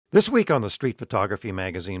This week on the Street Photography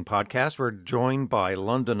Magazine podcast, we're joined by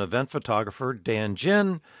London event photographer Dan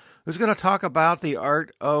Ginn, who's going to talk about the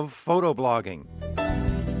art of photoblogging.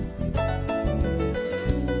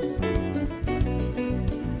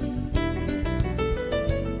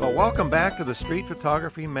 Well, welcome back to the Street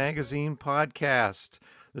Photography Magazine podcast.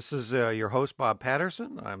 This is your host, Bob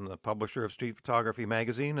Patterson. I'm the publisher of Street Photography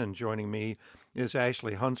Magazine, and joining me is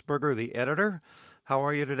Ashley Hunsberger, the editor. How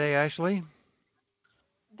are you today, Ashley?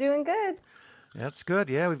 Doing good. That's good.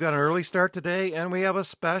 Yeah, we've got an early start today, and we have a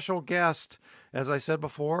special guest. As I said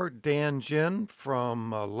before, Dan Ginn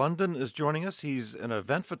from London is joining us. He's an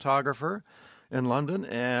event photographer in London,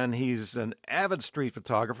 and he's an avid street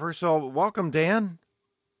photographer. So welcome, Dan.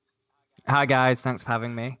 Hi, guys. Thanks for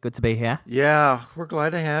having me. Good to be here. Yeah, we're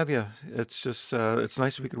glad to have you. It's just, it's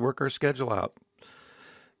nice we could work our schedule out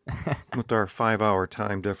with our 5-hour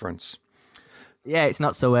time difference. Yeah, it's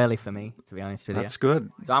not so early for me, to be honest with you. That's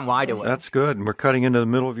good. So I'm wide awake. That's good. And we're cutting into the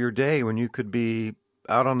middle of your day when you could be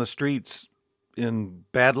out on the streets in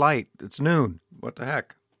bad light. It's noon. What the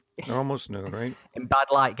heck? Almost noon, right? In bad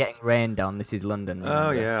light, getting rained on. This is London. Remember? Oh,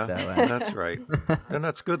 yeah. So, That's right. And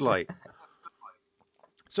that's good light.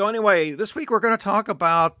 So anyway, this week we're going to talk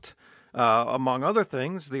about, among other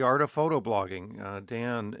things, the art of photoblogging.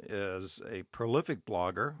 Dan is a prolific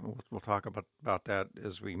blogger. We'll talk about that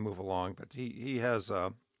as we move along. But he has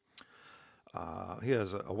a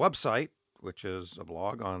website, which is a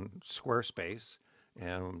blog on Squarespace,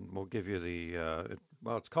 and we'll give you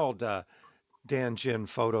it's called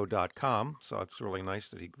danginnphoto.com. So it's really nice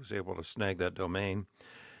that he was able to snag that domain.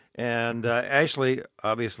 And Ashley,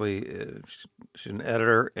 obviously, she's an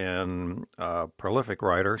editor and a prolific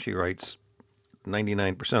writer. She writes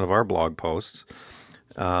 99% of our blog posts.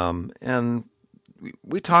 And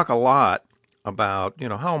we talk a lot about,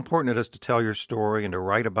 how important it is to tell your story and to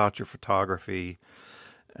write about your photography.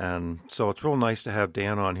 And so it's real nice to have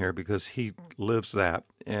Dan on here because he lives that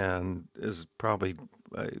and is probably,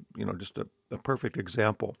 just a perfect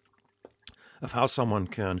example of how someone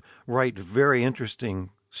can write very interesting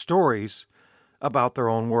stories about their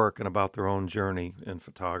own work and about their own journey in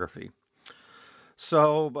photography.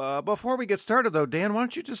 So before we get started, though, Dan, why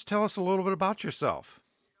don't you just tell us a little bit about yourself?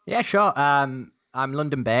 Yeah, sure. I'm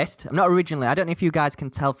London-based. I'm not originally. I don't know if you guys can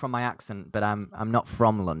tell from my accent, but I'm not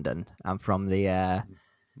from London. I'm from the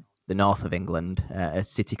north of England, a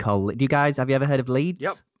city called. Have you ever heard of Leeds?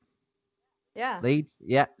 Yep. Yeah. Leeds.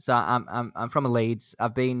 Yeah. So I'm from Leeds.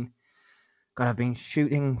 I've been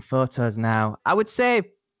shooting photos now, I would say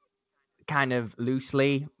kind of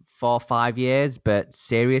loosely 4 or 5 years, but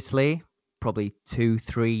seriously probably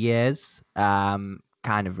 2-3 years. Kind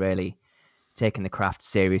of really taking the craft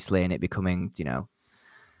seriously and it becoming,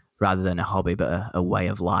 rather than a hobby but a way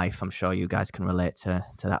of life. I'm sure you guys can relate to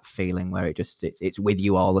that feeling where it's with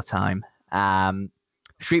you all the time.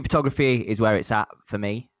 Street photography is where it's at for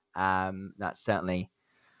me. That's certainly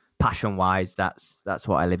passion-wise, that's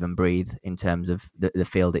what I live and breathe in terms of the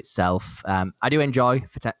field itself. I do enjoy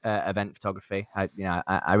event photography.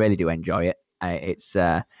 I really do enjoy it. It's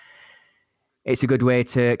a good way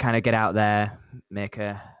to kind of get out there, make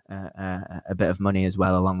a bit of money as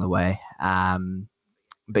well along the way.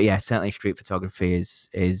 But yeah, certainly street photography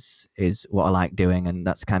is what I like doing, and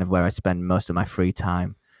that's kind of where I spend most of my free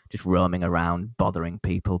time, just roaming around, bothering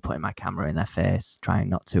people, putting my camera in their face, trying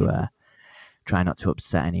not to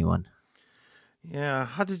upset anyone. Yeah,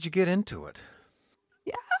 how did you get into it?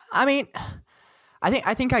 Yeah, I mean,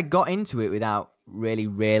 I think I got into it without really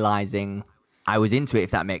realizing I was into it,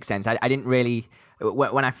 if that makes sense. I didn't really,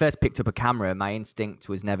 when I first picked up a camera, my instinct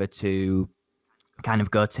was never to kind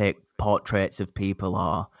of go take portraits of people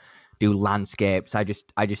or do landscapes. I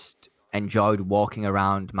just enjoyed walking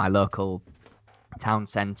around my local town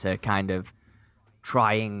center, kind of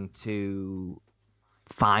trying to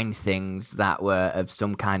find things that were of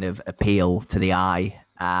some kind of appeal to the eye,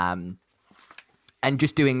 and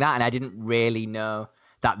just doing that. And I didn't really know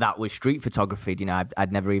that was street photography.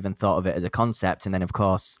 I'd never even thought of it as a concept. And then, of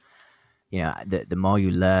course, the more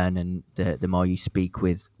you learn and the more you speak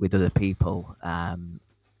with other people, and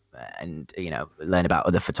learn about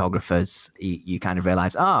other photographers, you kind of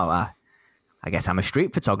realize, I guess I'm a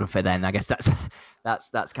street photographer then. I guess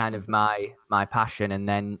that's kind of my passion. And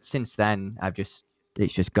then since then,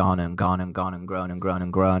 it's just gone and gone and gone and grown and grown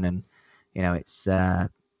and grown. And, it's, I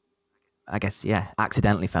guess,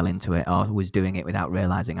 accidentally fell into it or was doing it without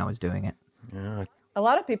realizing I was doing it. Yeah. A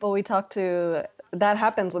lot of people we talk to, that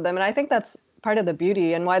happens with them. And I think that's part of the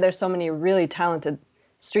beauty and why there's so many really talented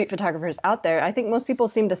street photographers out there. I think most people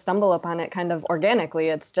seem to stumble upon it kind of organically.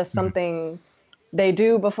 It's just something they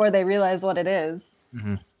do before they realize what it is.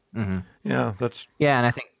 Mm-hmm. Mm-hmm. Yeah, that's... Yeah, and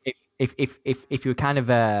I think if you're kind of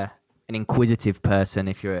an inquisitive person,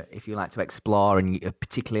 if you like to explore and you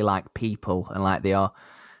particularly like people and like the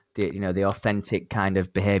authentic kind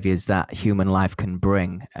of behaviors that human life can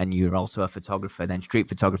bring, and you're also a photographer, then street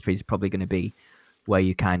photography is probably going to be where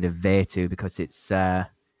you kind of veer to, because it's kind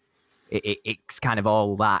of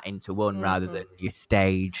all that into one, rather than your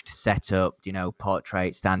staged setup,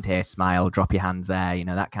 portrait, stand here, smile, drop your hands there,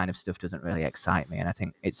 that kind of stuff doesn't really excite me. And I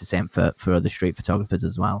think it's the same for other street photographers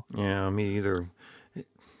as well. Yeah, me either.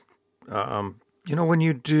 When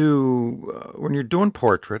you're doing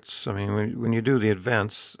portraits, I mean, when you do the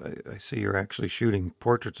events, I see you're actually shooting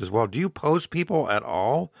portraits as well. Do you pose people at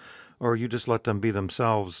all, or you just let them be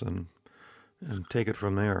themselves and take it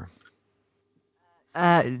from there?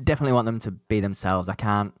 Definitely want them to be themselves. I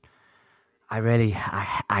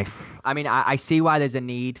mean, I see why there's a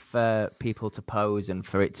need for people to pose and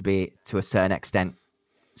for it to be, to a certain extent,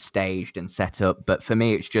 staged and set up. But for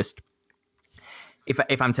me, it's just,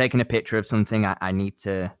 if I'm taking a picture of something, I need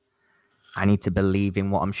to believe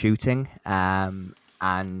in what I'm shooting,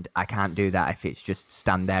 and I can't do that if it's just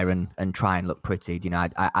stand there and try and look pretty.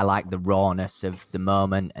 I like the rawness of the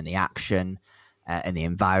moment and the action and the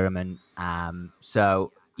environment.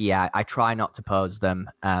 So yeah, I try not to pose them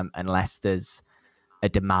unless there's a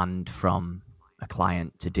demand from a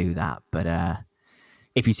client to do that. But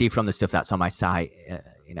if you see from the stuff that's on my site,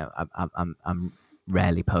 I'm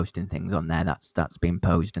rarely posting things on there that's been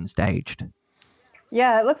posed and staged.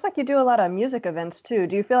 Yeah, it looks like you do a lot of music events too.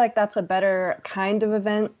 Do you feel like that's a better kind of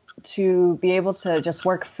event to be able to just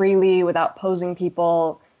work freely without posing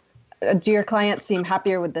people? Do your clients seem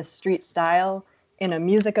happier with the street style in a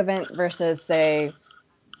music event versus, say,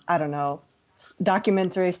 I don't know,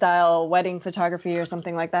 documentary style wedding photography or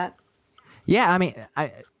something like that? Yeah, I mean,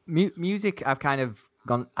 music, I've kind of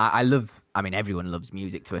gone. I mean, everyone loves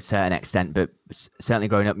music to a certain extent, but certainly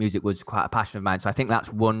growing up, music was quite a passion of mine. So I think that's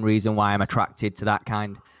one reason why I'm attracted to that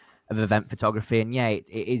kind of event photography. And yeah,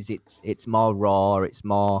 it's more raw. It's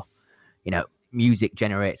more, music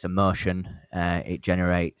generates emotion. It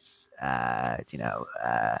generates, a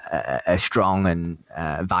strong and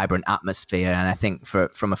vibrant atmosphere. And I think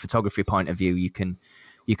from a photography point of view, you can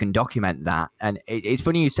document that. And it's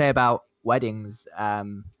funny you say about weddings.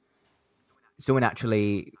 Someone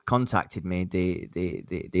actually contacted me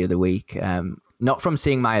the other week, not from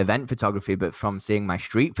seeing my event photography, but from seeing my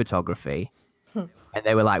street photography. And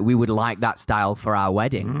they were like, we would like that style for our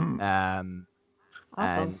wedding. Awesome.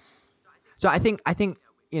 And so I think,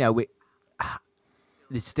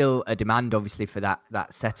 there's still a demand obviously for that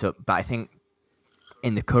setup, but I think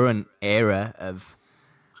in the current era of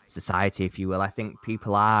society, if you will, I think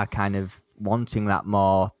people are kind of wanting that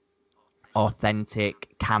more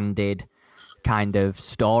authentic, candid kind of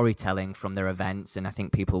storytelling from their events, and I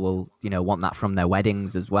think people will want that from their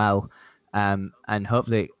weddings as well, and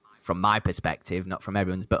hopefully, from my perspective, not from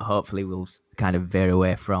everyone's, but hopefully we'll kind of veer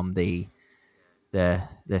away from the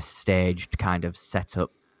staged kind of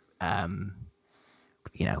setup kind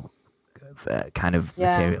of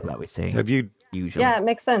material that we see. Have you usually? Yeah, it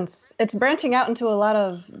makes sense. It's branching out into a lot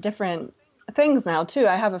of different things now too.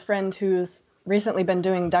 I have a friend who's recently been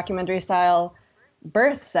doing documentary style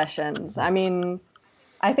birth sessions. I mean,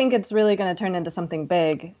 I think it's really going to turn into something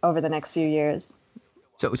big over the next few years.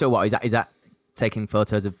 So what is that taking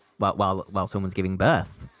photos of while someone's giving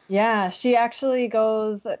birth? Yeah, she actually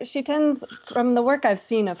she tends, from the work I've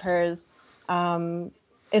seen of hers,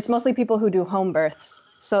 it's mostly people who do home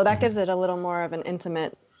births. So that gives it a little more of an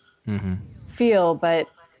intimate feel, but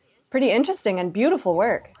pretty interesting and beautiful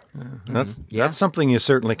work. That's something you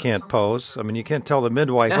certainly can't pose. I mean, you can't tell the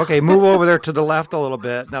midwife, okay, move over there to the left a little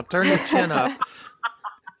bit. Now turn your chin up.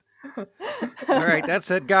 All right,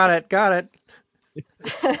 that's it. Got it.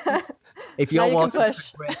 If you're walking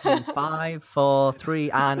in 5, 4,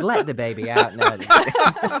 3, and let the baby out. No.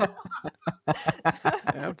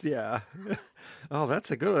 Yeah. Oh,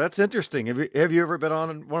 that's interesting. Have you ever been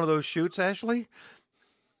on one of those shoots, Ashley?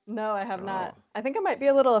 No, I have not. I think I might be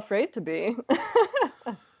a little afraid to be.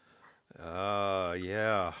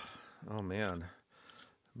 Yeah. Oh man,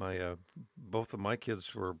 my both of my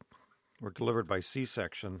kids were delivered by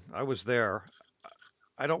C-section. I was there.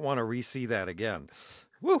 I don't want to re-see that again.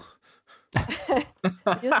 Woo.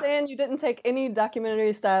 You're saying you didn't take any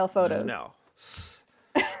documentary style photos? No.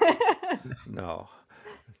 No.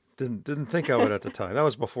 Didn't think of it at the time. That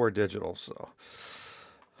was before digital, so.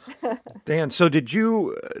 Dan,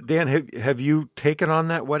 have you taken on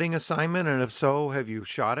that wedding assignment, and if so, have you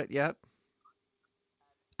shot it yet?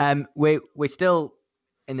 We're still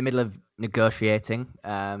in the middle of negotiating.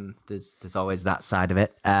 There's always that side of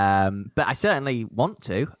it. But I certainly want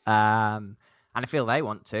to. and I feel they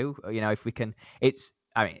want to. If we can,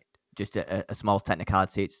 I mean, just a small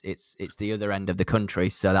technicality. It's the other end of the country,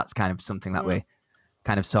 so that's kind of something that we're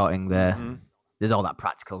kind of sorting the. Mm-hmm. There's all that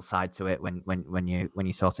practical side to it when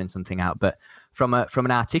you're sorting something out. But from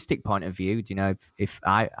an artistic point of view, if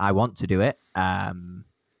I want to do it,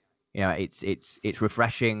 it's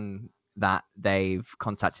refreshing that they've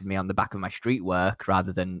contacted me on the back of my street work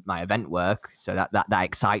rather than my event work. So that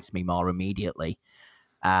excites me more immediately.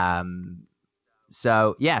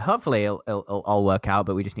 So yeah, hopefully it'll all work out,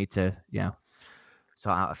 but we just need to,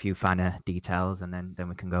 sort out a few finer details, and then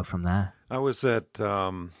we can go from there. I was at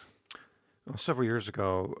several years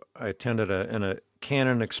ago. I attended a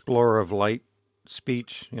Canon Explorer of Light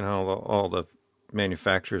speech. All the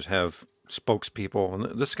manufacturers have spokespeople,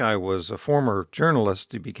 and this guy was a former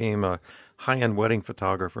journalist. He became a high-end wedding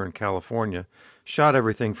photographer in California. Shot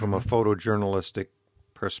everything from a photojournalistic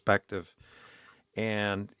perspective,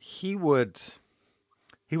 and he would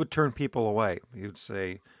turn people away. He would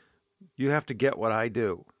say, "You have to get what I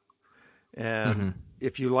do, and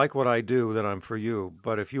if you like what I do, then I'm for you.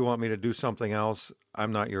 But if you want me to do something else,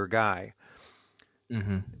 I'm not your guy."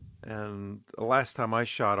 And the last time I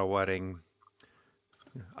shot a wedding,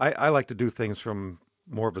 I like to do things from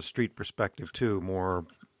more of a street perspective too, more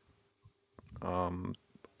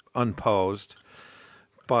unposed.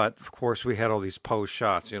 But of course, we had all these posed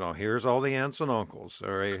shots. Here's all the aunts and uncles,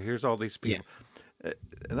 or here's all these people. Yeah.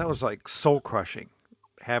 And that was like soul crushing,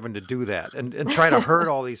 having to do that and try to hurt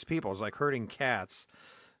all these people. It's like hurting cats.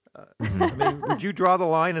 I mean, would you draw the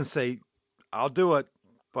line and say, "I'll do it,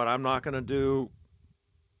 but I'm not going to do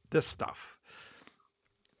this stuff"?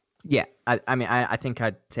 Yeah, I mean, I think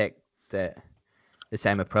I'd take the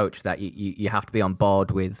same approach, that you have to be on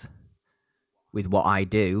board with what I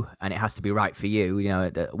do, and it has to be right for you.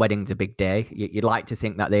 The wedding's a big day. You'd like to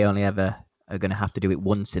think that they only ever are going to have to do it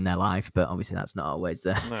once in their life, but obviously that's not always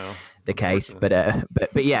the case. But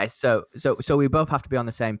yeah, so we both have to be on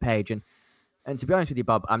the same page. And to be honest with you,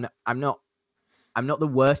 Bob, I'm not the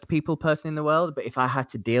worst people person in the world, but if I had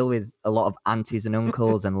to deal with a lot of aunties and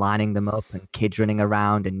uncles and lining them up and kids running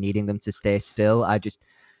around and needing them to stay still,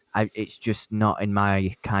 it's just not in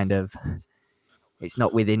my kind of. It's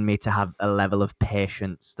not within me to have a level of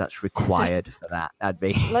patience that's required for that. I'd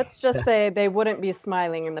be. Let's just say they wouldn't be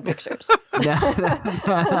smiling in the pictures. No.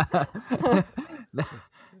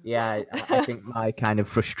 Yeah, I think my kind of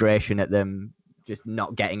frustration at them just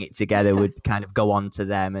not getting it together would kind of go on to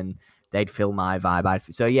them, and they'd feel my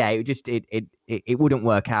vibe. So yeah, it wouldn't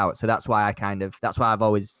work out. So that's why I've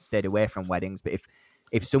always stayed away from weddings. But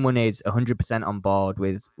if someone is 100% on board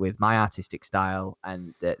with my artistic style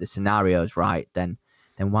and the scenario's right, then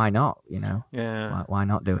why not? Yeah. Why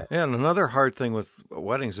not do it? Yeah, and another hard thing with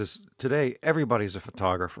weddings is today everybody's a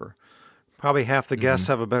photographer. Probably half the guests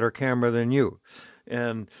have a better camera than you,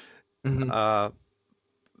 and and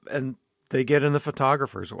they get in the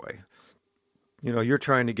photographer's way. You're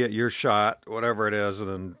trying to get your shot, whatever it is, and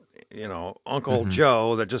then Uncle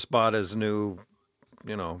Joe that just bought his new,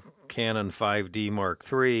 Canon 5D Mark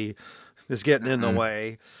III is getting in the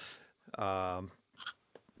way, and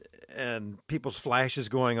people's flashes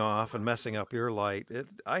going off and messing up your light.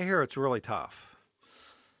 I hear it's really tough.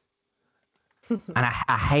 And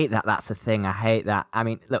I hate that. That's the thing. I hate that. I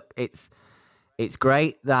mean, look, it's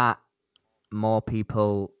great that more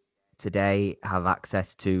people today have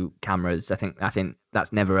access to cameras. I think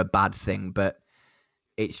that's never a bad thing, but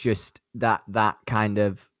it's just that kind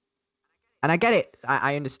of. And I get it.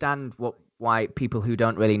 I understand why people who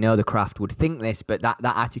don't really know the craft would think this, but that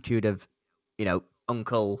attitude of,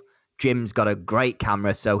 Uncle Jim's got a great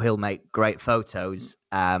camera, so he'll make great photos.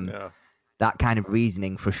 That kind of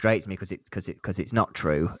reasoning frustrates me because it's not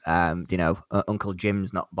true. Uncle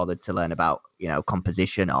Jim's not bothered to learn about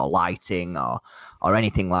composition or lighting or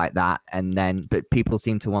anything like that, but people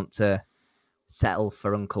seem to want to settle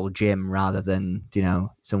for Uncle Jim rather than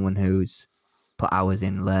someone who's put hours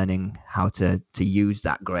in learning how to use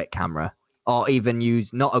that great camera, or even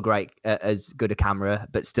use not a great as good a camera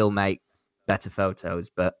but still make better photos.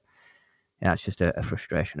 But it's just a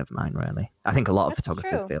frustration of mine, really. I think a lot of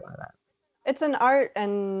photographers feel like that. It's an art,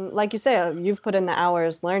 and like you say, you've put in the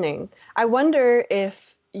hours learning. I wonder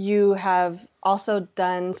if you have also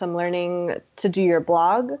done some learning to do your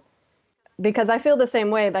blog, because I feel the same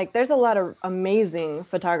way. Like, there's a lot of amazing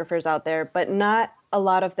photographers out there, but not a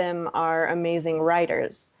lot of them are amazing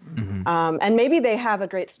writers. And maybe they have a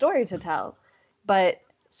great story to tell, but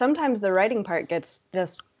sometimes the writing part gets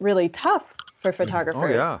just really tough for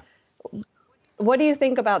photographers. Oh, yeah. What do you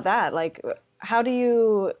think about that? Like, how do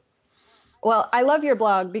you Well, I love your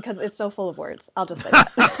blog because it's so full of words. I'll just say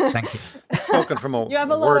that. Thank you. Spoken from a You have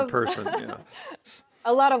a lot word of- person. Yeah.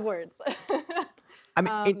 A lot of words. I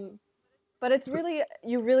mean, But it's really,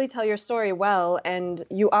 you really tell your story well, and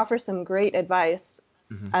you offer some great advice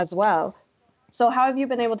as well. So how have you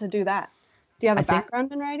been able to do that? Do you have a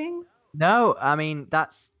background in writing? no, I mean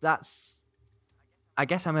that's. I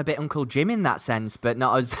guess I'm a bit Uncle Jim in that sense, but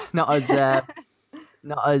not as not as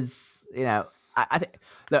you know. I think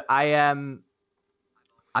look,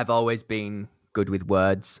 I've always been good with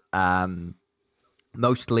words,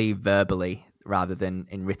 mostly verbally rather than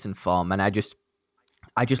in written form, and I just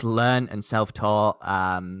learned and self-taught.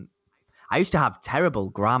 I used to have terrible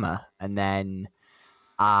grammar, and then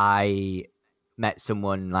I met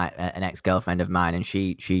someone like an ex-girlfriend of mine, and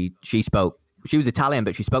she was Italian,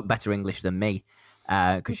 but she spoke better English than me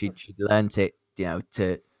because she learned it, you know,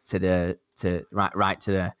 right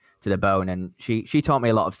to the bone, and she taught me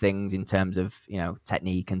a lot of things in terms of, you know,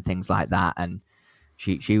 technique and things like that, and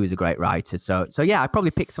she was a great writer. So yeah, I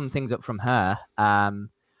probably picked some things up from her.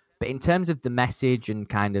 But in terms of the message and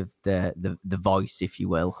kind of the voice, if you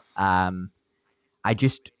will, I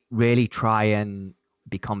just really try and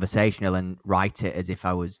be conversational and write it as if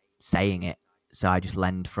I was saying it. So I just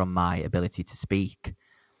lend from my ability to speak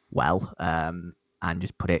well, and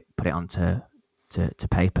just put it onto to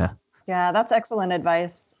paper. Yeah, that's excellent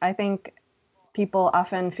advice. I think people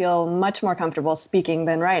often feel much more comfortable speaking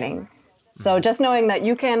than writing. So just knowing that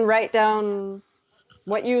you can write down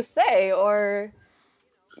what you say, or,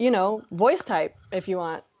 you know, voice type if you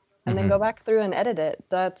want, and then go back through and edit it.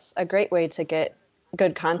 That's a great way to get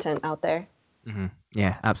good content out there.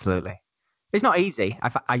 Yeah, absolutely. It's not easy.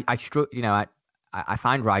 You know, I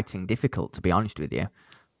find writing difficult, to be honest with you.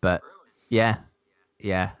 But yeah.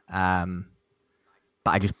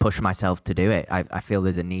 But I just push myself to do it. I feel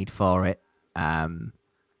there's a need for it. I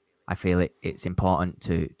feel it's important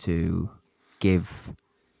to give,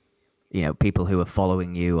 you know, people who are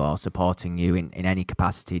following you or supporting you in any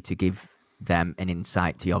capacity, to give them an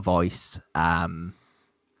insight to your voice. And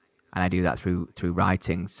I do that through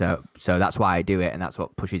writing. So that's why I do it, and that's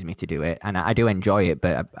what pushes me to do it. And I do enjoy it,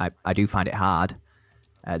 but I do find it hard.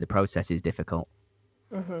 The process is difficult.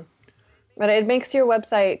 But it makes your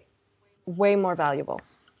website way more valuable.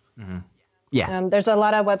 Yeah. There's a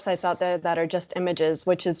lot of websites out there that are just images,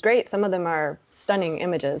 which is great. Some of them are stunning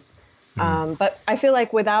images. But I feel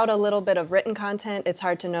like without a little bit of written content, it's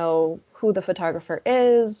hard to know who the photographer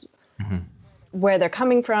is, where they're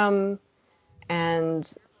coming from.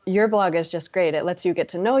 And your blog is just great. It lets you get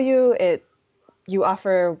to know you. You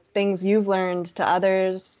offer things you've learned to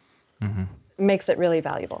others. Makes it really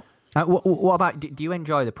valuable. What about, do you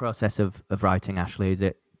enjoy the process of writing, Ashley? Is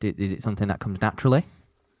it something that comes naturally?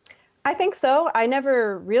 I think so. I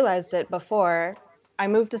never realized it before. I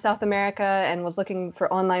moved to South America and was looking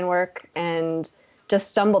for online work and just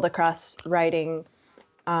stumbled across writing,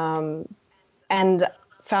 and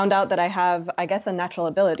found out that I have, I guess, a natural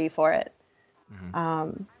ability for it.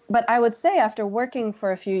 But I would say after working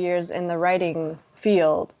for a few years in the writing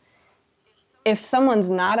field, if someone's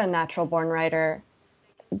not a natural born writer,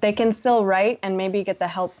 they can still write and maybe get the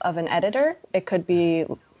help of an editor. It could be,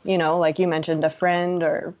 you know, like you mentioned, a friend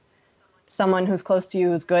or someone who's close to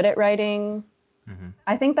you who's good at writing.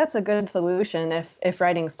 I think that's a good solution if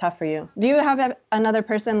writing's tough for you. Do you have another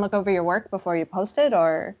person look over your work before you post it,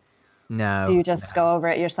 or no? Do you just go over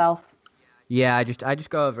it yourself? Yeah, I just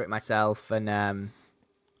go over it myself, and I mean,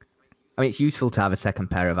 it's useful to have a second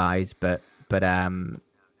pair of eyes, but no,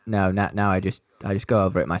 now I just go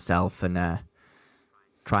over it myself and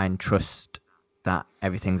try and trust that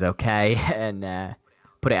everything's okay, and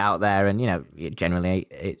put it out there. And, you know, generally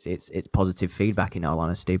it's positive feedback, in all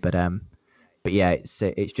honesty. But yeah,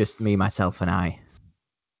 it's just me, myself, and I.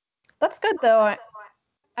 That's good, though.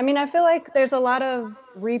 I mean, I feel like there's a lot of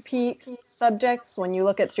repeat subjects when you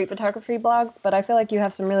look at street photography blogs, but I feel like you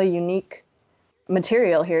have some really unique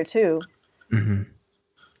material here too.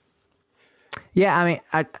 Yeah, I mean,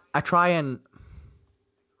 I try and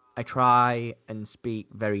speak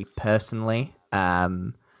very personally,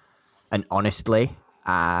 and honestly.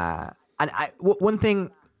 One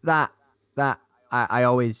thing that I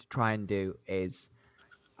always try and do is,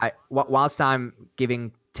 whilst I'm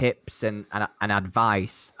giving tips and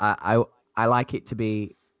advice, I like it to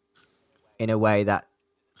be in a way that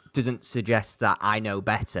doesn't suggest that I know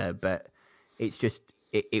better, but it's just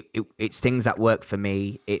it's things that work for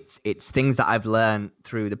me. It's things that I've learned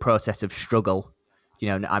through the process of struggle.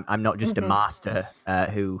 You know, I'm not just a master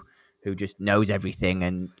who just knows everything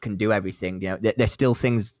and can do everything. You know, there's still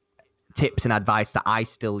tips and advice that I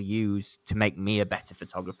still use to make me a better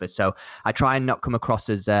photographer. So I try and not come across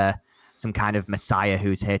as some kind of messiah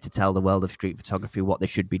who's here to tell the world of street photography what they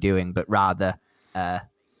should be doing, but rather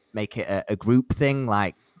make it a group thing.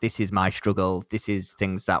 Like, this is my struggle, this is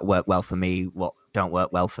things that work well for me, what don't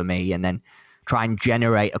work well for me, and then try and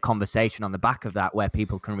generate a conversation on the back of that where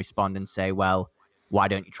people can respond and say, well, why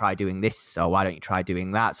don't you try doing this, or why don't you try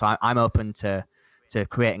doing that? So I'm open to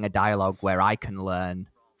creating a dialogue where I can learn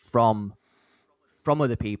from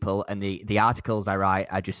other people, and the articles I write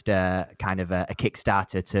are just kind of a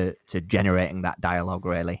Kickstarter to generating that dialogue,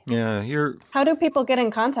 really. Yeah, How do people get in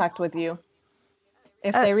contact with you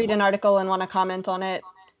if they read an article and want to comment on it?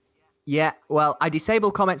 Yeah, well, I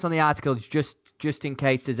disable comments on the articles just in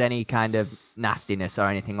case there's any kind of nastiness or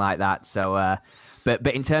anything like that. So, but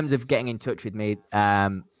in terms of getting in touch with me,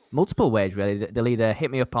 multiple ways really. They'll either hit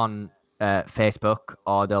me up on Facebook,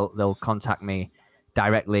 or they'll contact me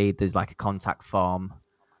directly. There's like a contact form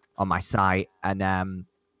on my site, and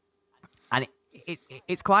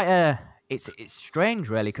it's quite it's strange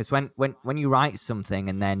really, because when you write something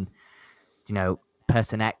and then, you know,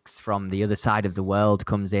 person X from the other side of the world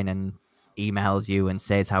comes in and emails you and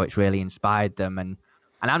says how it's really inspired them, and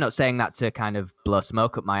I'm not saying that to kind of blow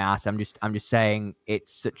smoke up my ass. I'm just saying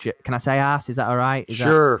it's such a. Can I say ass? Is that all right?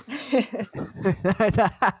 Sure.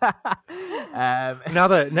 Now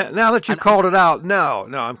that you called it out, no,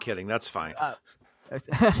 I'm kidding. That's fine.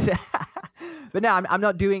 But no, I'm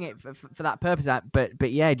not doing it for that purpose.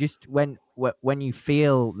 But yeah, just when you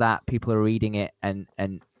feel that people are reading it and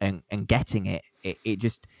getting it, it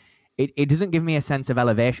just it doesn't give me a sense of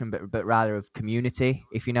elevation, but rather of community,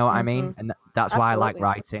 if you know what I mean. And that's why I like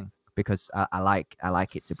writing, because I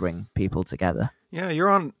like it to bring people together. Yeah, you're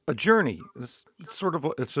on a journey. It's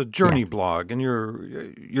a journey blog, and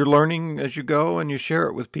you're learning as you go, and you share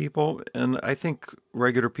it with people. And I think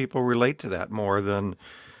regular people relate to that more than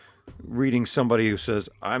reading somebody who says,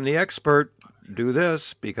 "I'm the expert. Do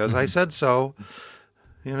this because I said so."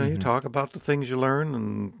 You know, you talk about the things you learn,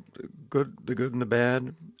 and the good and the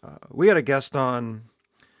bad. We had a guest on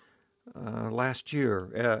last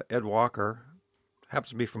year, Ed Walker. Happens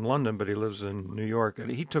to be from London, but he lives in New York.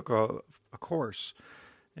 And he took a course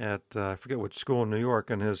at, I forget what school in New York,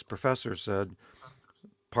 and his professor said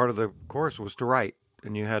part of the course was to write,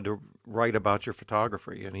 and you had to write about your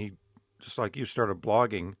photography. And he, just like you, started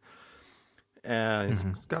blogging, and he's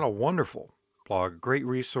got a wonderful blog, great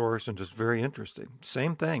resource, and just very interesting.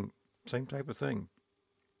 Same thing, same type of thing.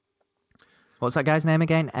 What's that guy's name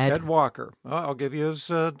again? Ed Walker. I'll give you his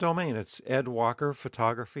domain. It's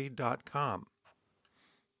edwalkerphotography.com.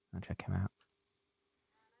 I'll check him out.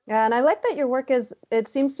 Yeah, and I like that your work it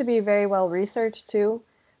seems to be very well researched too.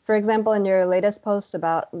 For example, in your latest post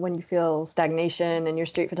about when you feel stagnation in your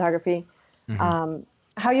street photography, how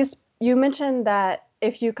you mentioned that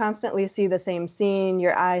if you constantly see the same scene,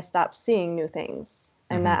 your eye stops seeing new things,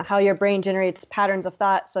 and that how your brain generates patterns of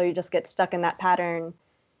thought, so you just get stuck in that pattern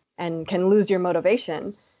and can lose your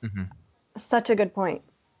motivation. Such a good point.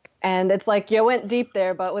 And it's like you went deep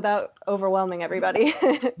there, but without overwhelming everybody.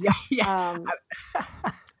 Yeah.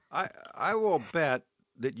 I will bet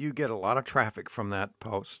that you get a lot of traffic from that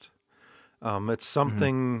post. It's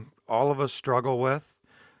something all of us struggle with.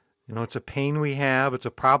 You know, it's a pain we have. It's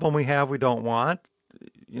a problem we have we don't want.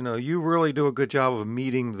 You know, you really do a good job of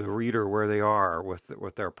meeting the reader where they are with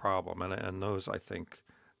their problem. And those, I think,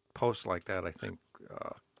 posts like that, I think,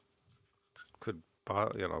 could,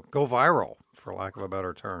 go viral, for lack of a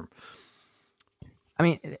better term. I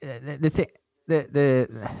mean,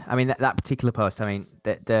 that particular post, I mean,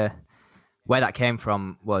 the where that came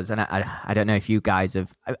from was, and I don't know if you guys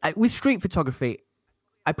have, with street photography,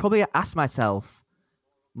 I probably ask myself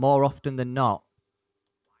more often than not,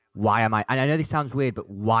 why am I, and I know this sounds weird, but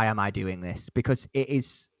why am I doing this? Because it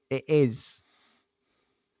is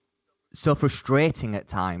so frustrating at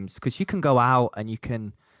times, because you can go out and you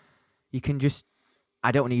can just,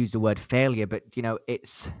 I don't want to use the word failure, but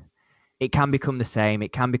it can become the same,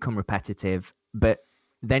 it can become repetitive. But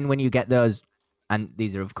then when you get those, and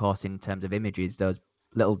these are of course in terms of images, those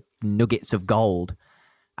little nuggets of gold,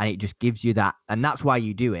 and it just gives you that, and that's why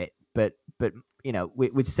you do it. But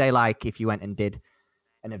we'd say, like, if you went and did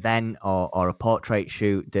an event or a portrait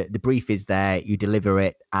shoot, the brief is there, you deliver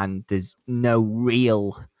it, and there's no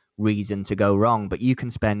real reason to go wrong. But you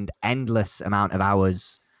can spend endless amount of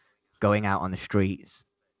hours going out on the streets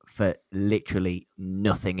for literally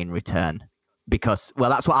nothing in return, because, well,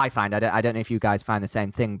 that's what I find. I don't know if you guys find the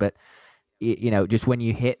same thing, but just when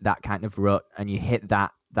you hit that kind of rut and you hit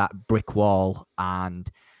that brick wall, and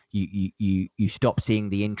you stop seeing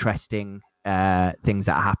the interesting things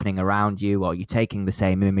that are happening around you, or you're taking the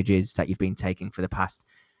same images that you've been taking for the past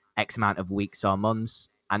X amount of weeks or months,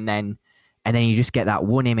 and then and then you just get that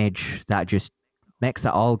one image that just makes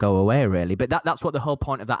that all go away, really. But that's what the whole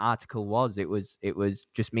point of that article was. It was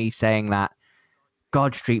just me saying that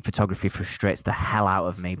God, street photography frustrates the hell out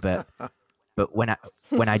of me, but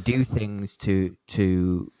when I do things to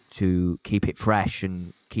keep it fresh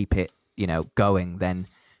and keep it, going, then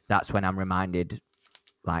that's when I'm reminded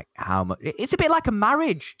like how much it's a bit like a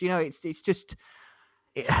marriage. It's just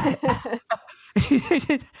and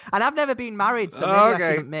I've never been married, so maybe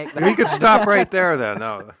I shouldn't make that. You could stop right there then.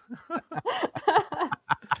 No.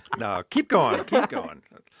 No, keep going.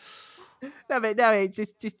 No, it's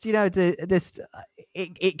just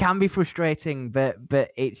it can be frustrating,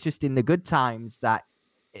 but it's just in the good times that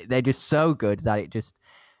they're just so good that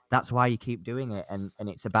that's why you keep doing it, and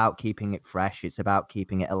it's about keeping it fresh. It's about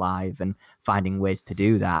keeping it alive and finding ways to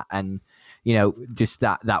do that. And just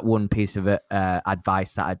that one piece of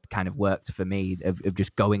advice that had kind of worked for me of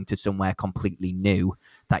just going to somewhere completely new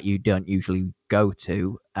that you don't usually go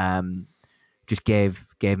to, just gave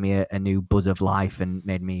me a new buzz of life and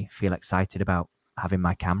made me feel excited about having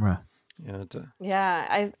my camera.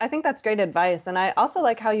 Yeah, I think that's great advice. And I also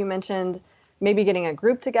like how you mentioned maybe getting a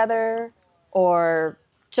group together or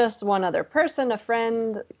just one other person, a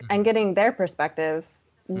friend, and getting their perspective,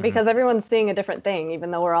 because everyone's seeing a different thing, even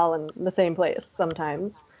though we're all in the same place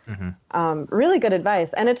sometimes. Really good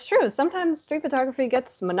advice. And it's true. Sometimes street photography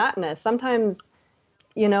gets monotonous. Sometimes,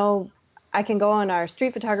 I can go on our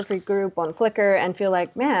street photography group on Flickr and feel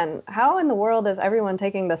like, man, how in the world is everyone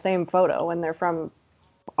taking the same photo when they're from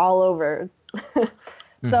all over?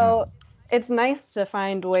 So it's nice to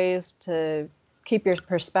find ways to keep your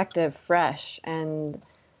perspective fresh and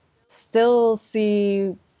still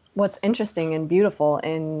see what's interesting and beautiful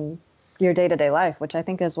in your day-to-day life, which I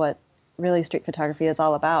think is what really street photography is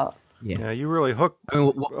all about. Yeah, you really hook. I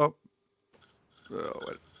mean,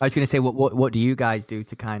 I was going to say, what do you guys do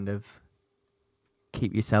to kind of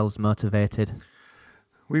keep yourselves motivated?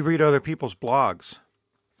 We read other people's blogs.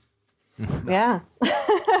 Yeah.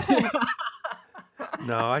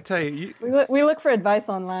 No, I tell you, we look for advice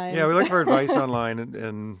online. Yeah, we look for advice online,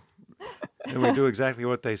 and we do exactly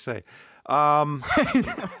what they say. No,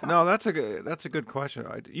 that's a good question.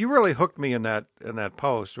 You really hooked me in that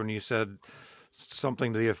post when you said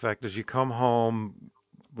something to the effect as you come home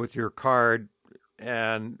with your card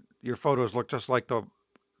and your photos look just like the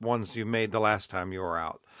ones you made the last time you were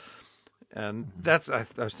out. And I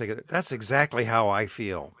was thinking, that's exactly how I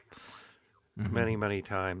feel many, many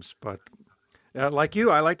times. But like you,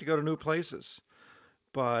 I like to go to new places,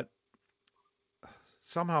 but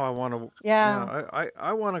somehow I want to. Yeah.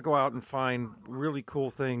 I want to go out and find really cool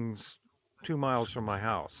things 2 miles from my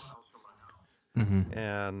house,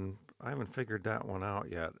 and I haven't figured that one out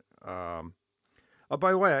yet. Oh,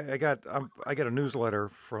 by the way, I get a newsletter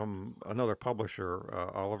from another publisher,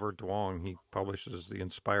 Oliver Duong. He publishes the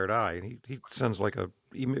Inspired Eye, and he sends like a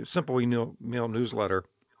simple email newsletter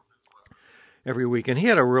every week. And he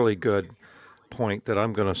had a really good point that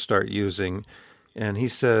I'm going to start using. And he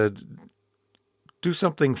said, do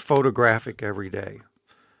something photographic every day,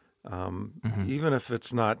 even if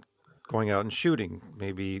it's not going out and shooting,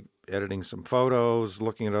 maybe editing some photos,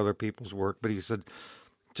 looking at other people's work. But he said,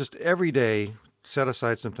 just every day, set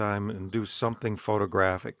aside some time and do something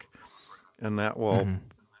photographic, and that will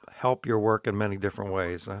help your work in many different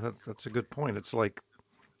ways. I thought that's a good point. It's like,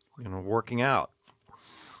 working out,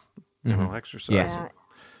 exercising. Yeah.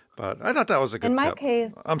 But I thought that was a good tip. In my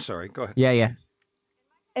case, I'm sorry, go ahead. Yeah.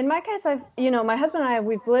 In my case, my husband and I,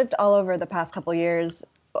 we've lived all over the past couple years,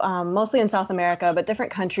 mostly in South America, but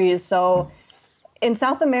different countries. So in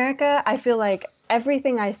South America, I feel like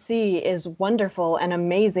everything I see is wonderful and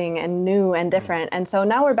amazing and new and different. And so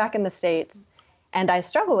now we're back in the States, and I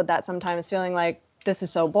struggle with that sometimes, feeling like this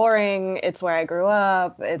is so boring. It's where I grew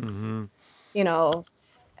up. It's,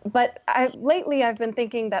 but lately I've been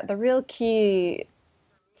thinking that the real key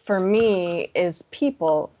for me is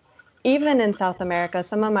people. Even in South America,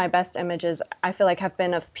 some of my best images I feel like have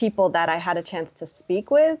been of people that I had a chance to speak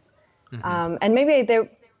with. And maybe their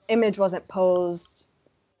image wasn't posed.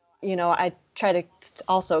 I try to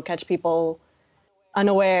also catch people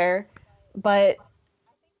unaware, but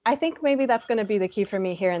I think maybe that's going to be the key for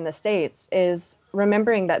me here in the States, is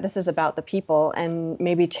remembering that this is about the people and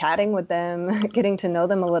maybe chatting with them, getting to know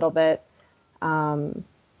them a little bit, and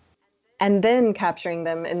then capturing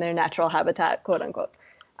them in their natural habitat, quote unquote.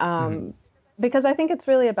 Because I think it's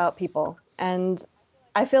really about people. And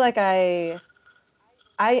I feel like I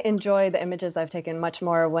enjoy the images I've taken much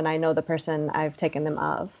more when I know the person I've taken them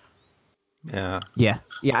of. Yeah.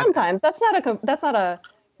 Sometimes that's not a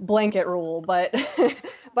blanket rule, but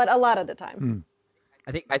but a lot of the time.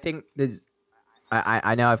 I think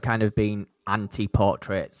I know I've kind of been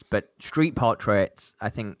anti-portraits, but street portraits I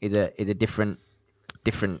think is a different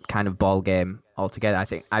kind of ball game altogether. I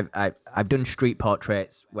think I've done street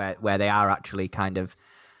portraits where they are actually kind of,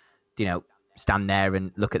 stand there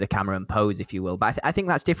and look at the camera and pose, if you will. But I think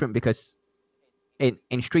that's different because in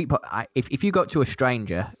if you go to a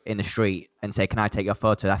stranger in the street and say, "Can I take your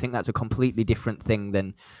photo?" I think that's a completely different thing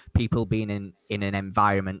than people being in an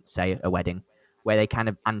environment, say a wedding, where they kind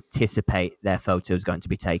of anticipate their photo is going to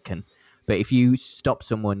be taken. But if you stop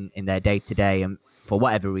someone in their day to day and for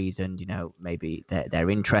whatever reason, maybe they're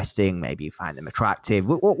interesting, maybe you find them attractive,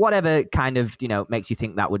 whatever kind of, makes you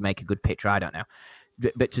think that would make a good picture, I don't know.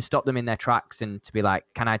 But to stop them in their tracks and to be like,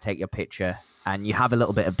 "Can I take your picture?" and you have a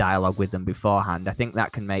little bit of dialogue with them beforehand, I think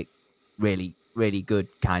that can make really, really good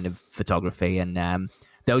kind of photography. And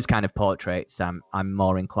those kind of portraits, I'm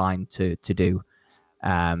more inclined to do.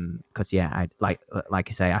 Because I like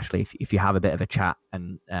you say, Ashley, if you have a bit of a chat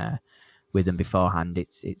and with them beforehand,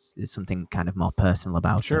 it's something kind of more personal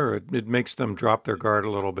about it. Sure, it makes them drop their guard a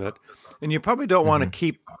little bit, and you probably don't want to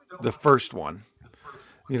keep the first one.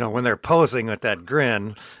 When they're posing with that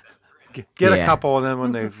grin, get a couple, and then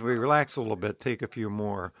when they relax a little bit, take a few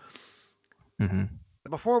more. Mm-hmm.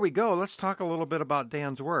 Before we go, let's talk a little bit about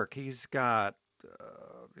Dan's work. He's got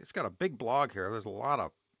a big blog here. There's a lot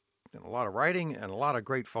of writing and a lot of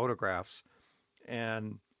great photographs.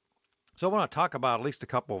 And so I want to talk about at least a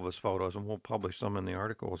couple of his photos, and we'll publish some in the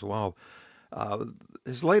article as well.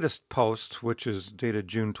 His latest post, which is dated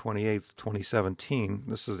June 28th, 2017,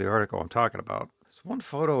 this is the article I'm talking about. It's one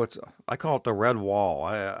photo, I call it the red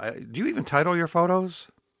wall. Do you even title your photos?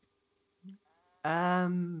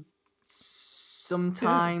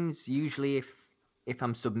 Sometimes, usually if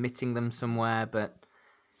I'm submitting them somewhere, but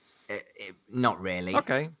not really.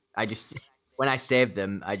 Okay. When I save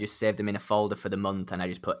them, I just save them in a folder for the month, and I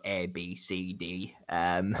just put A, B, C, D.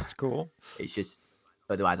 That's cool. It's just,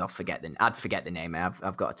 otherwise I'd forget the name.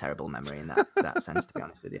 I've got a terrible memory in that sense, to be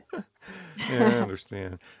honest with you. Yeah, I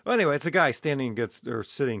understand. Well, anyway, it's a guy sitting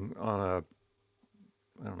on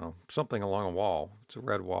something along a wall. It's a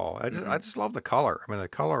red wall. I just love the color. I mean, the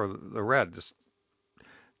color of the red just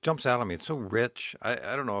jumps out at me. It's so rich. I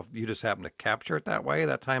don't know if you just happen to capture it that way,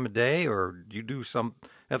 that time of day, or you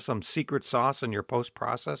have some secret sauce in your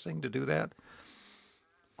post-processing to do that?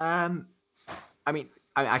 I mean,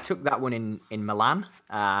 I took that one in Milan.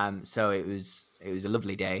 So it was a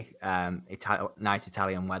lovely day. Nice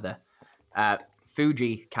Italian weather.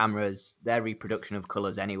 Fuji cameras, their reproduction of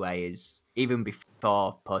colors anyway is, even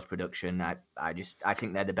before post-production, I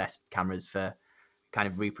think they're the best cameras for kind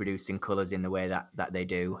of reproducing colors in the way that they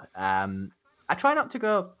do. I try not to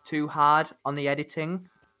go too hard on the editing.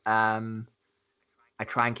 I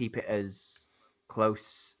try and keep it as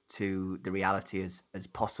close to the reality as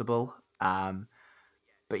possible.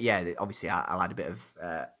 But yeah, obviously I'll add a bit of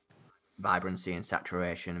vibrancy and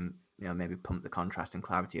saturation, and maybe pump the contrast and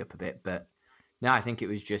clarity up a bit. But no, I think it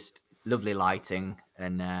was just lovely lighting,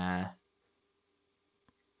 and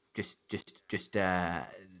just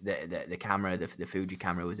the camera, the Fuji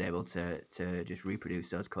camera was able to just reproduce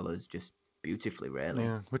those colors just beautifully, really.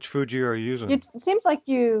 Yeah. Which Fuji are you using? It seems like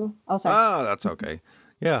you. Oh, sorry. Oh, that's okay.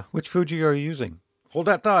 Yeah. Which Fuji are you using? Hold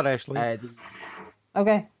that thought, Ashley.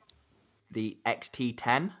 Okay. The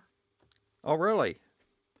XT10. Oh, really?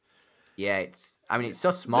 Yeah, it's so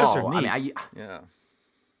small. Those are neat. I mean,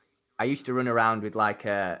 I used to run around with like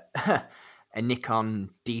a Nikon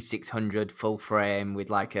D600 full frame with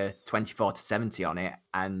like a 24-70 on it,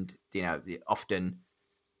 and often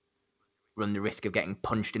run the risk of getting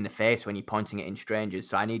punched in the face when you're pointing it in strangers.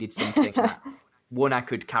 So I needed something that, one, I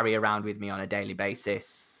could carry around with me on a daily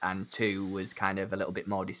basis, and two, was kind of a little bit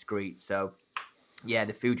more discreet. So yeah,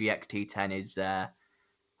 the Fuji X-T10 is I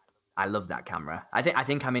love that camera. I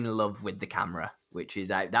think I'm in love with the camera, which is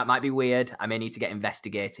that might be weird. I may need to get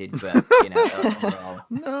investigated, but overall.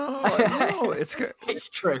 No, it's good. It's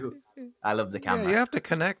true. I love the camera. Yeah, you have to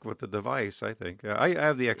connect with the device, I think. I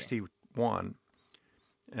have the XT1,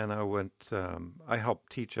 and I help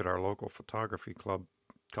teach at our local photography club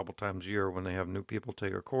a couple times a year when they have new people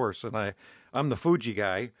take a course, and I'm the Fuji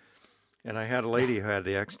guy, and I had a lady who had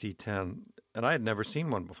the XT10, and I had never seen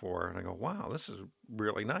one before, and I go, wow, this is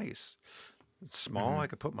really nice. It's small. I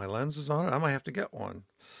could put my lenses on it. I might have to get one.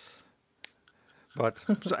 But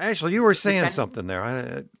so Ashley, you were saying something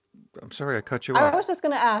there. I'm sorry I cut you off. I was just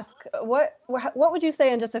going to ask, what would you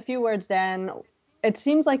say in just a few words, Dan? It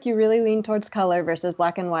seems like you really lean towards color versus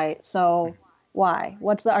black and white. So why?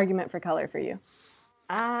 What's the argument for color for you?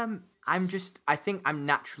 I think I'm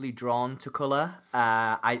naturally drawn to color.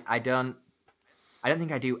 I don't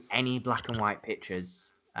think I do any black and white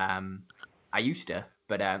pictures. I used to,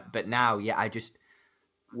 but now, yeah,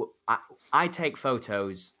 I take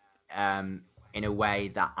photos in a way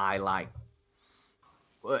that I like.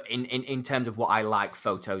 In terms of what I like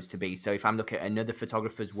photos to be. So if I'm looking at another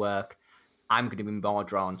photographer's work, I'm going to be more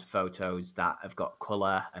drawn to photos that have got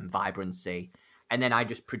color and vibrancy, and then I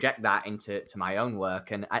just project that into my own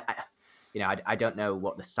work. And I don't know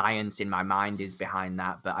what the science in my mind is behind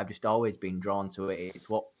that, but I've just always been drawn to it. It's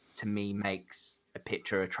what to me makes a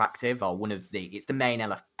picture attractive, or it's the main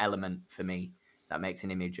element for me that makes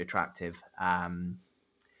an image attractive.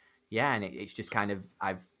 Yeah, and it's just kind of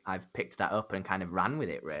I've picked that up and kind of ran with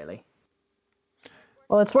it, really.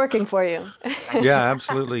 Well, it's working for you. Yeah,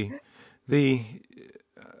 absolutely. There's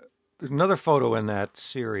another photo in that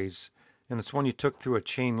series, and it's one you took through a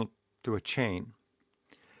chain.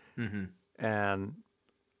 Mm-hmm. And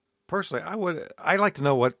personally, I'd like to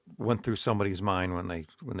know what went through somebody's mind when they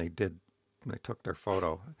took their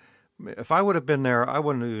photo. If I would have been there, I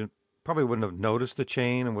probably wouldn't have noticed the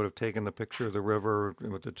chain and would have taken the picture of the river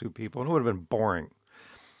with the two people, and it would have been boring.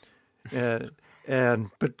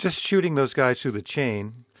 But just shooting those guys through the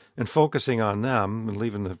chain and focusing on them and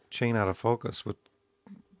leaving the chain out of focus with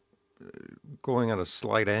going at a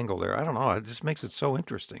slight angle there, I don't know. It just makes it so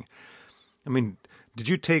interesting. I mean, did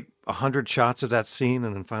you take 100 shots of that scene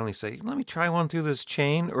and then finally say, "Let me try one through this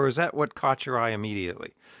chain," or is that what caught your eye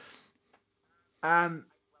immediately? I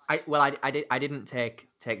didn't take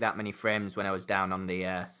that many frames when I was down on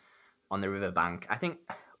the riverbank. I think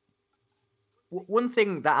one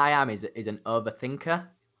thing that I am is an overthinker,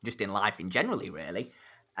 just in life in generally, really,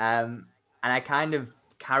 and I kind of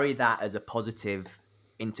carry that as a positive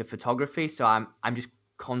into photography. So I'm just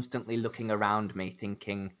constantly looking around me,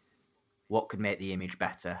 thinking what could make the image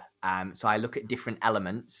better. So I look at different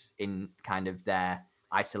elements in kind of their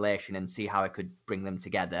isolation and see how I could bring them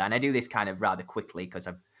together. And I do this kind of rather quickly because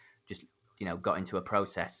I've just got into a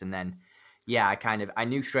process, and then I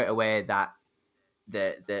knew straight away that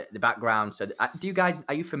the background. So are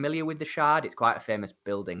you familiar with the Shard? It's quite a famous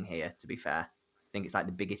building here, to be fair. I think it's like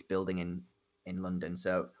the biggest building in London.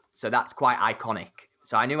 So that's quite iconic.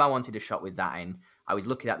 So I knew I wanted a shot with that in. I was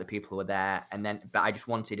looking at the people who were there, but I just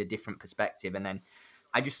wanted a different perspective. And then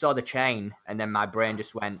I just saw the chain, and then my brain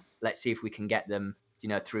just went, let's see if we can get them,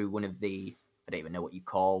 through one of the, I don't even know what you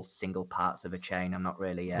call single parts of a chain. I'm not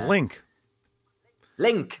really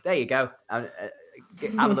Link. There you go. Have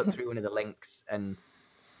a look through one of the links, and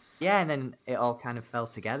then it all kind of fell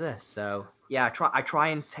together. So yeah, I try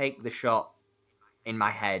and take the shot in my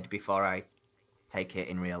head before I take it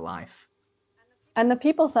in real life. And the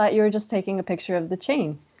people thought you were just taking a picture of the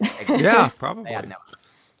chain. Yeah, probably. They had no.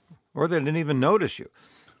 Or they didn't even notice you.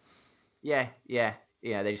 Yeah.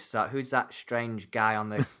 They just thought, who's that strange guy on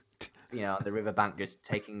the, the riverbank just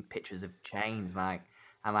taking pictures of chains? Like,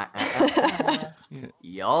 I'm like,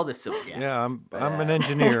 you're the subject. Yeah, I'm an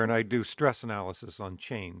engineer and I do stress analysis on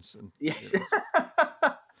chains. And,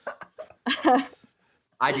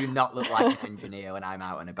 I do not look like an engineer when I'm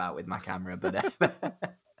out and about with my camera, but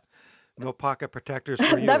no pocket protectors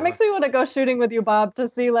for you. That makes me want to go shooting with you, Bob, to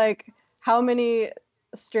see like how many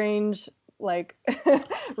strange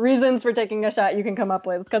reasons for taking a shot you can come up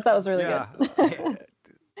with, because that was really good.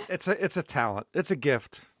 It's a talent. It's a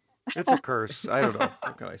gift. It's a curse. I don't know.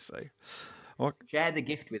 What can I say? Well, share the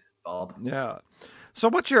gift with Bob. Yeah. So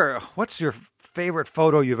what's your favorite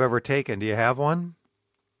photo you've ever taken? Do you have one?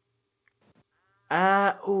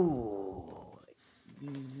 Well,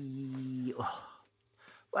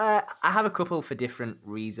 I have a couple for different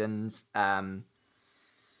reasons.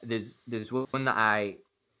 There's one that I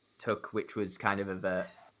took, which was kind of a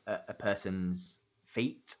person's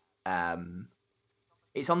feet.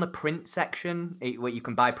 It's on the print section. Where you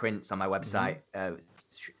can buy prints on my website.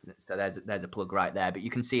 So there's a plug right there, but you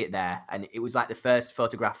can see it there. And it was like the first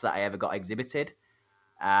photograph that I ever got exhibited.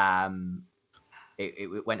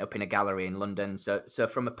 It went up in a gallery in London. So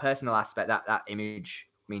from a personal aspect, that image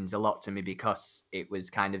means a lot to me, because it was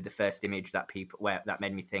kind of the first image that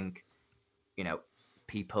made me think,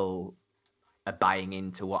 people are buying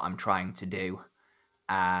into what I'm trying to do.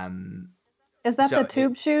 Is that the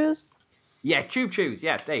tube shoes? Yeah, tube shoes.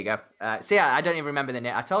 Yeah, there you go. See, I don't even remember the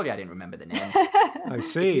name. I told you I didn't remember the name. I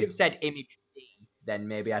see. If you said image D, then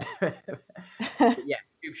maybe I'd. Yeah,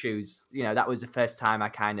 tube shoes. That was the first time I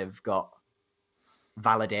kind of got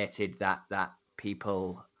validated that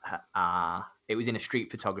people are. It was in a street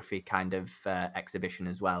photography kind of exhibition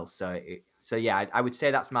as well. So yeah, I would say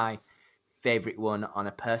that's my favorite one on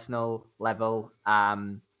a personal level.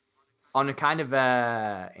 On a kind of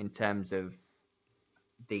in terms of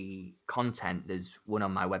the content, there's one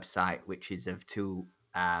on my website which is of two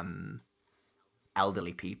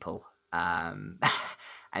elderly people and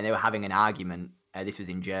they were having an argument. This was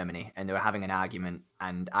in Germany, and they were having an argument,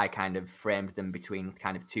 and I kind of framed them between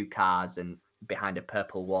kind of two cars and behind a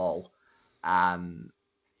purple wall,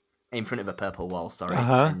 in front of a purple wall. Sorry,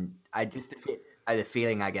 and I just the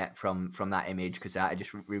feeling I get from that image, because I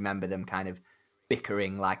just remember them kind of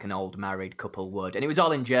bickering like an old married couple would, and it was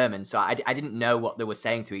all in German, so I didn't know what they were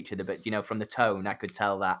saying to each other, but from the tone I could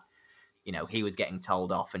tell that he was getting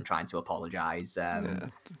told off and trying to apologize.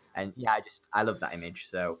 And yeah, I love that image.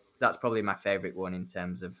 So that's probably my favorite one in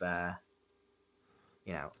terms of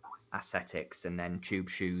aesthetics, and then Tube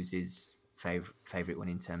Shoes is favorite one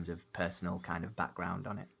in terms of personal kind of background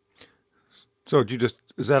on it. So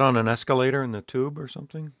is that on an escalator in the tube or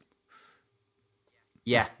something?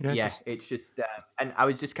 Yeah. It's just, and I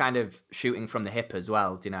was just kind of shooting from the hip as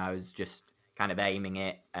well. I was just kind of aiming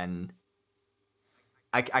it, and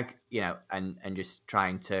I and just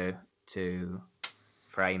trying to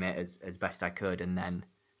frame it as best I could. And then,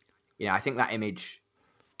 I think that image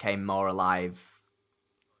came more alive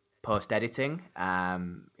post editing. I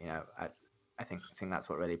think that's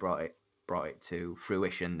what really brought it to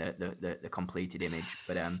fruition, the completed image.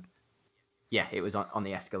 But yeah, it was on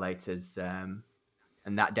the escalators.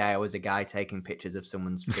 And that day I was a guy taking pictures of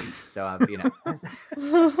someone's feet. So I've,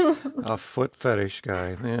 a foot fetish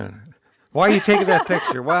guy, man. Why are you taking that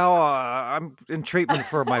picture? Well, I'm in treatment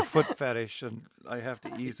for my foot fetish, and I have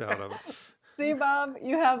to ease out of it. See, Bob,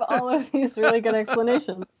 you have all of these really good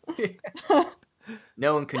explanations.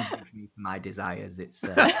 No one can judge me for my desires. It's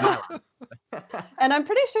and I'm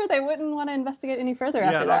pretty sure they wouldn't want to investigate any further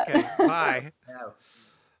after that. Okay, bye. No.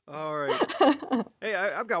 All right. Hey,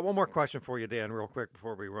 I've got one more question for you, Dan, real quick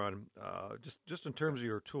before we run. Just in terms of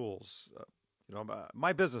your tools,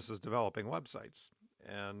 my business is developing websites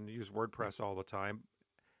and use WordPress all the time.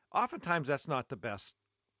 Oftentimes, that's not the best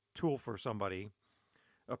tool for somebody,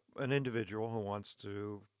 an individual who wants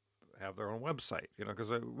to have their own website. Because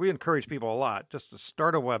we encourage people a lot just to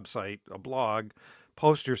start a website, a blog,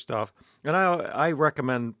 post your stuff, and I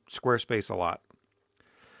recommend Squarespace a lot.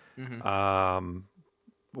 Mm-hmm.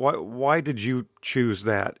 Why did you choose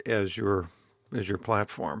that as your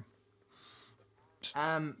platform?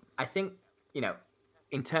 I think,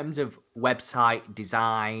 in terms of website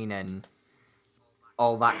design and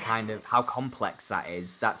all that kind of how complex that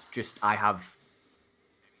is, that's just, I have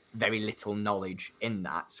very little knowledge in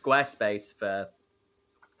that. Squarespace, for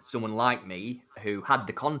someone like me who had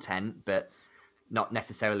the content but not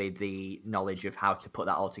necessarily the knowledge of how to put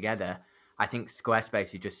that all together, I think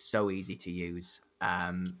Squarespace is just so easy to use.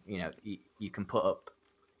 You can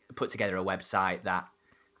put together a website that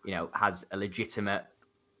has a legitimate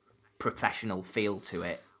professional feel to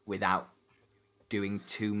it without doing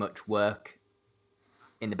too much work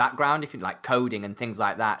in the background. If you like coding and things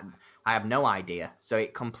like that, I have no idea. So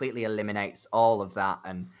it completely eliminates all of that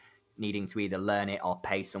and needing to either learn it or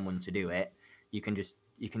pay someone to do it. You can just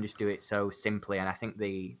do it so simply. And I think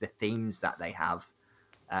the themes that they have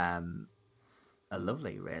are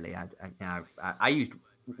lovely, really. I used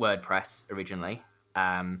WordPress originally,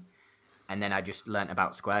 and then I just learnt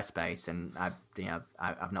about Squarespace, and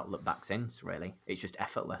I've not looked back since. Really, it's just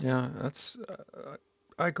effortless. Yeah, that's.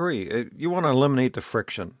 I agree. You want to eliminate the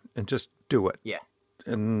friction and just do it. Yeah,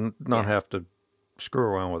 and not have to screw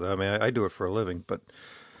around with it. I mean, I do it for a living, but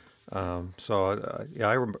I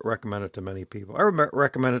recommend it to many people. I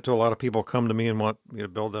recommend it to a lot of people who come to me and want me to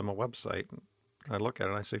build them a website. I look at it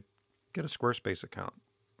and I say, get a Squarespace account.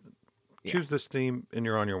 Yeah. Choose this theme, and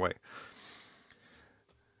you're on your way.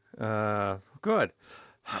 Good.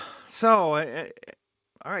 So,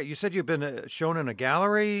 all right. You said you've been shown in a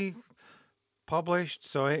gallery, published.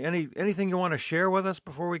 So, anything you want to share with us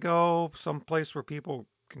before we go? Some place where people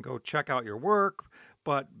can go check out your work,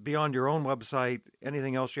 but beyond your own website,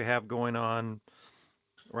 anything else you have going on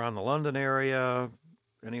around the London area,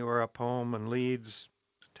 anywhere up home in Leeds?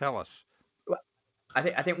 Tell us.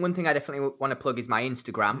 I think one thing I definitely want to plug is my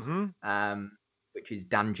Instagram, which is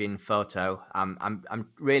Danjin Photo. I'm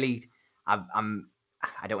really, I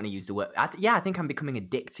don't want to use the word. I think I'm becoming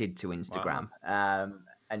addicted to Instagram,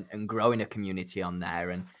 and growing a community on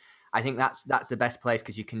there. And I think that's the best place,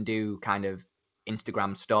 because you can do kind of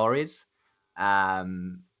Instagram stories.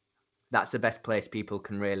 That's the best place people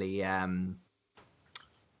can really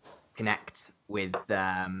connect with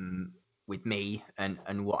me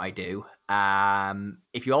and what I do.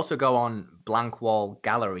 If you also go on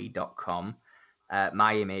blankwallgallery.com,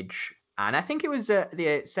 my image, and I think it was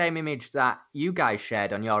the same image that you guys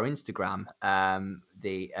shared on your Instagram,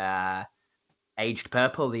 the aged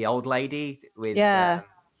purple, the old lady with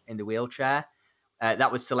in the wheelchair.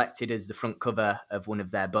 that was selected as the front cover of one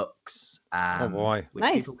of their books. Oh boy, which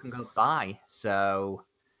nice. people can go buy. So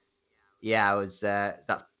yeah, I was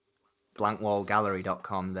that's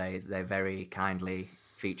blankwallgallery.com. They very kindly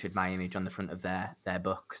featured my image on the front of their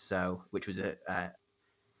book. So which was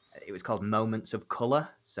it was called Moments of Color.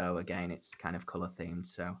 So again, it's kind of color themed.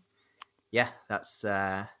 So yeah, that's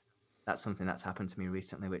something that's happened to me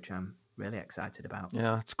recently, which I'm really excited about.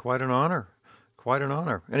 Yeah, it's quite an honor. Quite an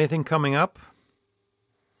honor. Anything coming up?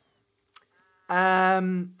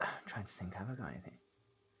 I'm trying to think. Have I got anything?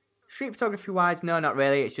 Street photography wise, no, not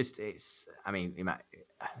really. I mean, you might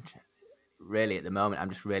really at the moment. I'm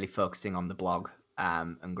just really focusing on the blog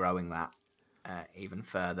and growing that even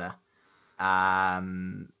further.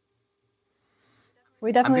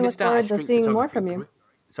 We definitely look forward to seeing more from you.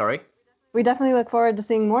 Sorry. We definitely look forward to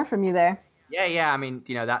seeing more from you there. Yeah. I mean,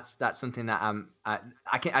 that's something that I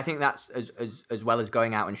think that's as well as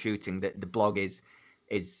going out and shooting. That the blog is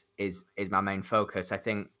my main focus. I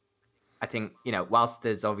think whilst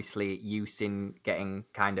there's obviously use in getting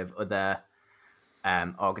kind of other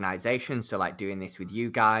organizations, so like doing this with you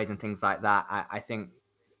guys and things like that, I think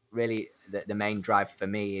really the main drive for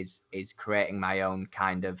me is creating my own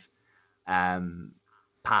kind of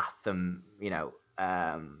path and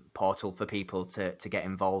portal for people to get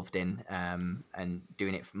involved in and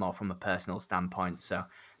doing it more from a personal standpoint. So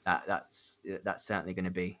that's certainly going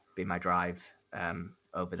to be my drive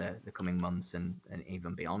over the coming months and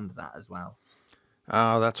even beyond that as well.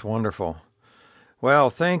 Oh, that's wonderful.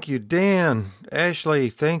 Well, thank you, Dan.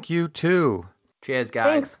 Ashley, thank you too. Cheers, guys.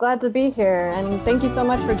 Thanks. Glad to be here. And thank you so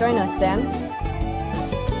much for joining us, Dan.